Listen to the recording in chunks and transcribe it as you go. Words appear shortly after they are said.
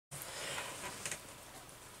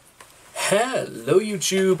Hello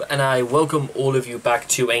YouTube, and I welcome all of you back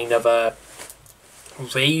to another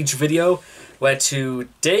Rage video, where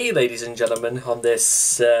today, ladies and gentlemen, on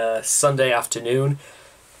this Sunday afternoon,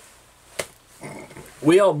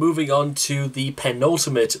 we are moving on to the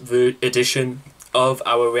penultimate edition of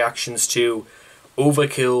our reactions to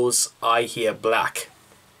Overkill's I Hear Black,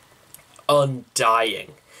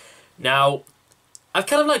 Undying. Now, I've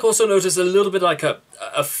kind of also noticed a little bit like a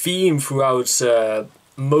theme throughout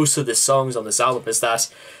most of the songs on this album is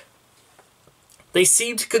that they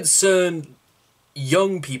seem to concern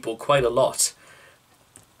young people quite a lot.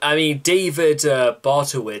 I mean, David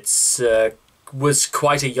Bartowitz was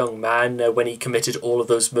quite a young man when he committed all of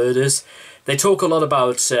those murders. They talk a lot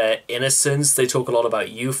about innocence, they talk a lot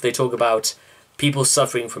about youth, they talk about people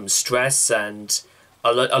suffering from stress, and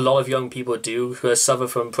a lot of young people do suffer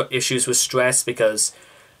from issues with stress because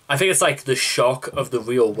I think it's like the shock of the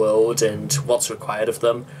real world and what's required of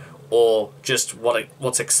them, or just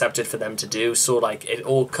what's accepted for them to do. So like it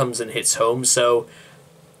all comes and hits home. So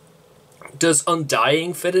does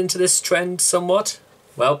Undying fit into this trend somewhat?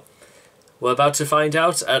 Well, we're about to find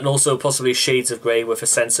out, and also possibly shades of grey with a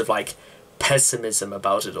sense of like pessimism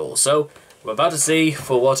about it all. So we're about to see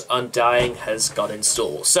for what Undying has got in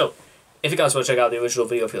store. So if you guys want to check out the original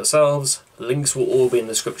video for yourselves, links will all be in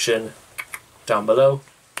the description down below.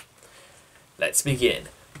 Let's begin.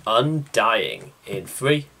 Undying in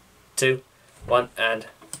 3, 2, 1, and...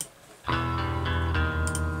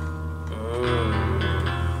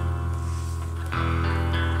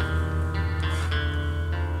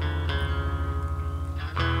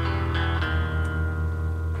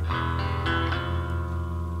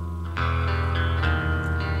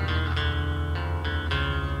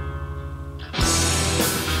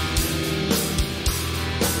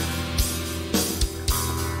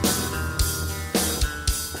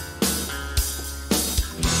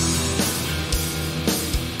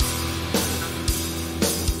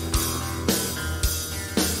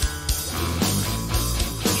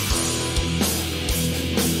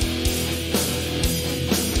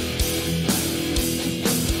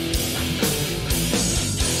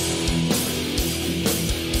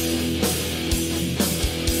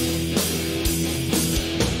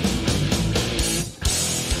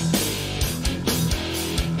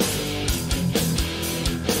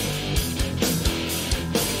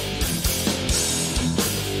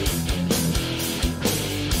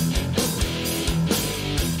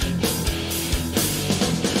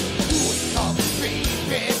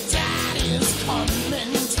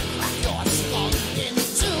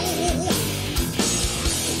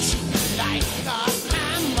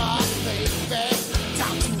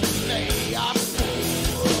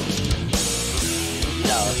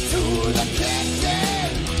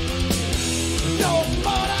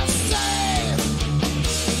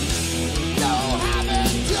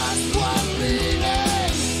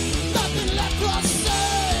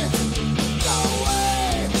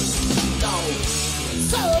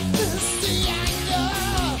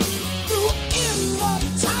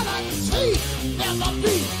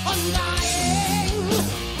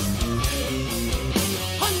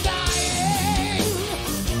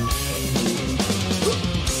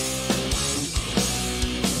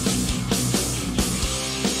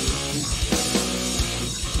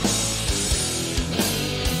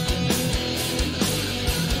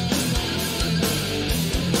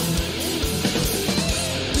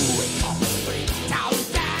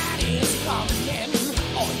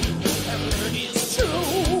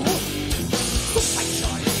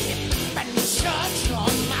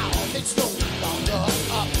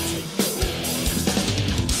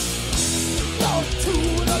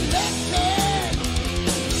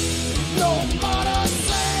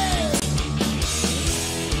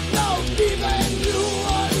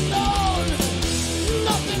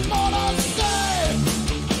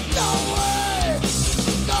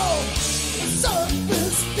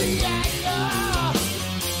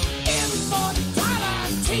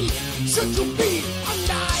 Should you be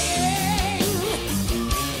undying?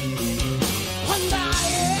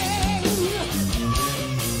 Undying.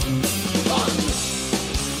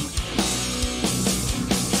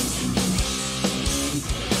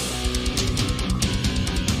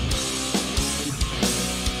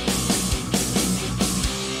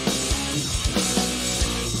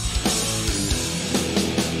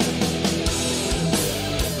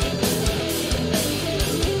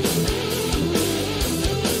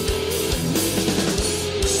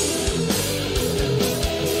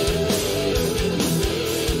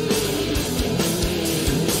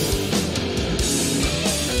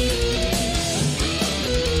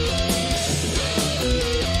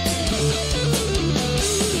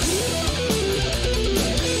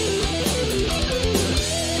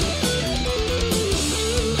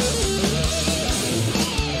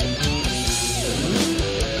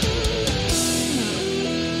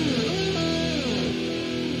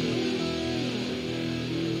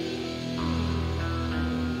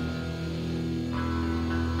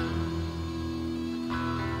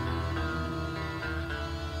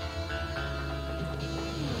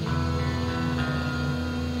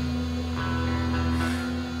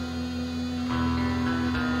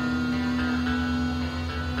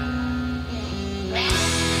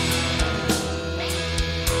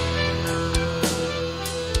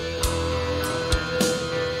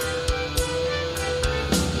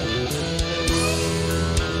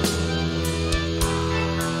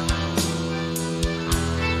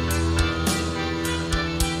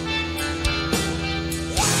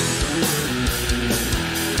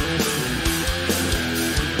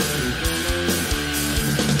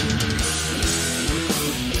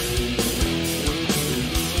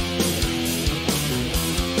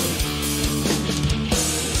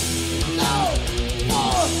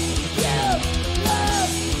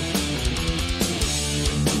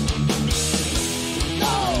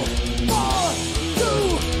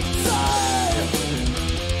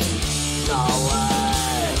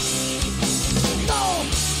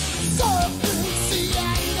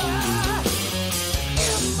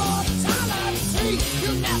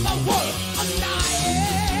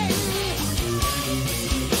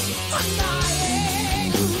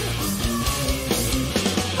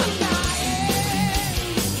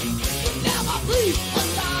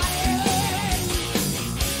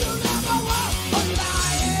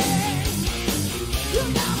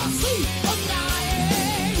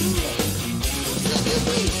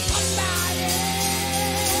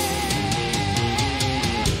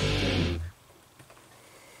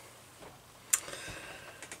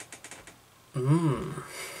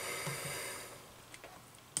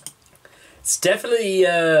 It's definitely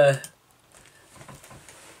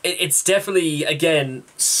it's definitely, again,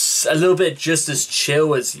 a little bit just as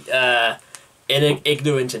chill as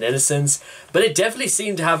Ignorant and Innocence, but it definitely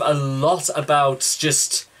seemed to have a lot about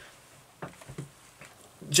just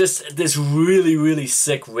this really, really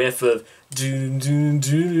sick riff of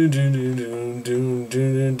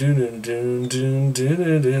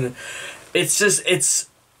it's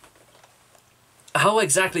how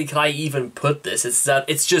exactly can I even put this? It's that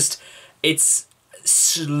it's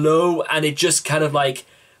slow, and it just kind of like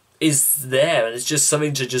is there, and it's just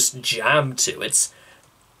something to just jam to.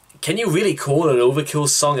 Can you really call an Overkill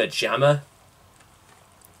song a jammer?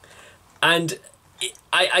 And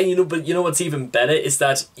but you know what's even better is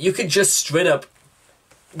that you could just straight up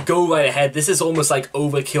go right ahead. This is almost like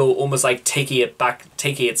Overkill, almost like taking it back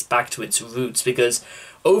to its roots, because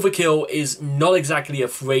Overkill is not exactly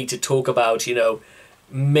afraid to talk about,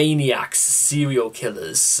 maniacs, serial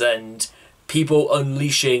killers, and people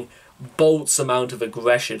unleashing bolts amount of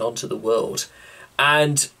aggression onto the world.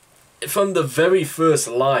 And from the very first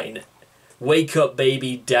line, "Wake up,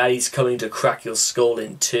 baby, daddy's coming to crack your skull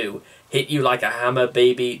in two. Hit you like a hammer,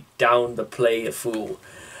 baby, down the play a fool."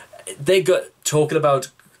 They got talking about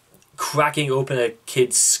cracking open a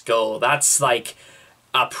kid's skull. That's like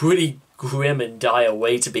a pretty grim and dire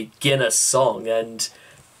way to begin a song. And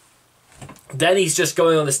then he's just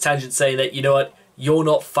going on this tangent saying that, you know what, you're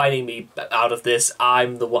not fighting me out of this.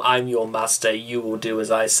 I'm your master. You will do as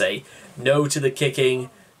I say. No to the kicking.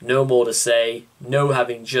 No more to say. No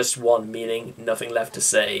having just one meaning. Nothing left to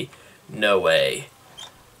say. No way.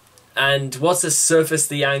 And what's the surface,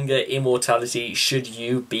 the anger, immortality, should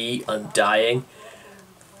you be undying?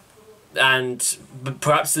 And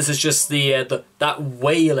perhaps this is just that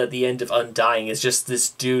wail at the end of Undying is just this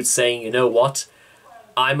dude saying, you know what?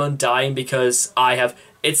 I'm undying because I have...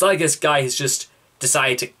 It's like this guy has just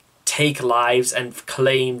decided to take lives and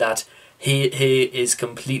claim that he is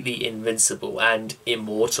completely invincible and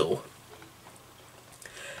immortal.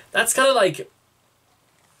 That's kind of like...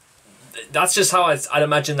 That's just how I'd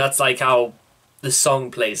imagine that's like how the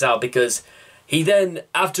song plays out, because he then,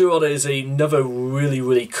 after all, there's another really,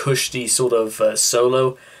 really cushy sort of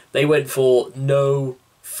solo. They went for no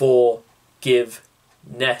forgiveness,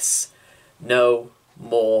 no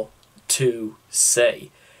more to say.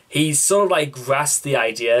 He's sort of like grasped the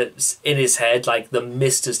idea in his head, like the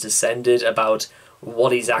mist has descended about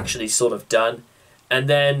what he's actually sort of done, and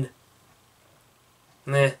then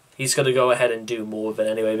he's going to go ahead and do more of it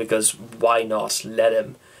anyway, because why not? Let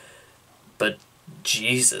him. But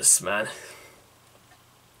Jesus, man.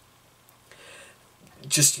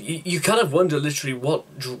 Just, you kind of wonder literally what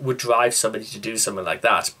would drive somebody to do something like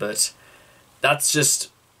that, but that's just...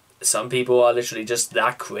 Some people are literally just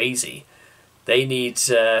that crazy. They need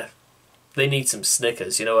some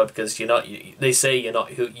Snickers, because you're not... They say you're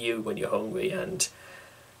not you when you're hungry, and...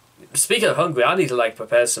 Speaking of hungry, I need to,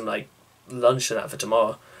 prepare some, lunch and that for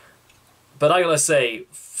tomorrow. But I gotta say,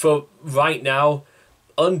 for right now,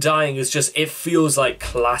 Undying is just... It feels like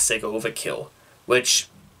classic Overkill, which,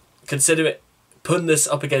 consider it, putting this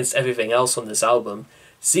up against everything else on this album,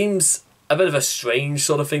 seems a bit of a strange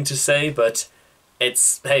sort of thing to say, but...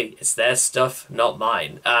 It's their stuff, not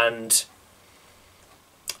mine, and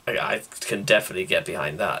I can definitely get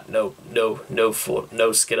behind that. No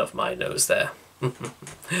skin off my nose there.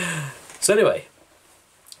 So anyway,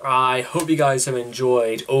 I hope you guys have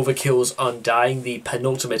enjoyed Overkill's Undying, the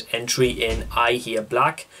penultimate entry in I Hear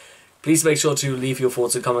Black. Please make sure to leave your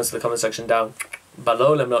thoughts and comments in the comment section down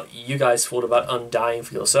below. Let me know what you guys thought about Undying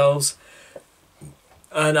for yourselves,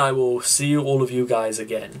 and I will see all of you guys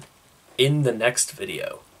again in the next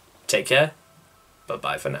video. Take care.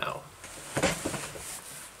 Bye-bye for now.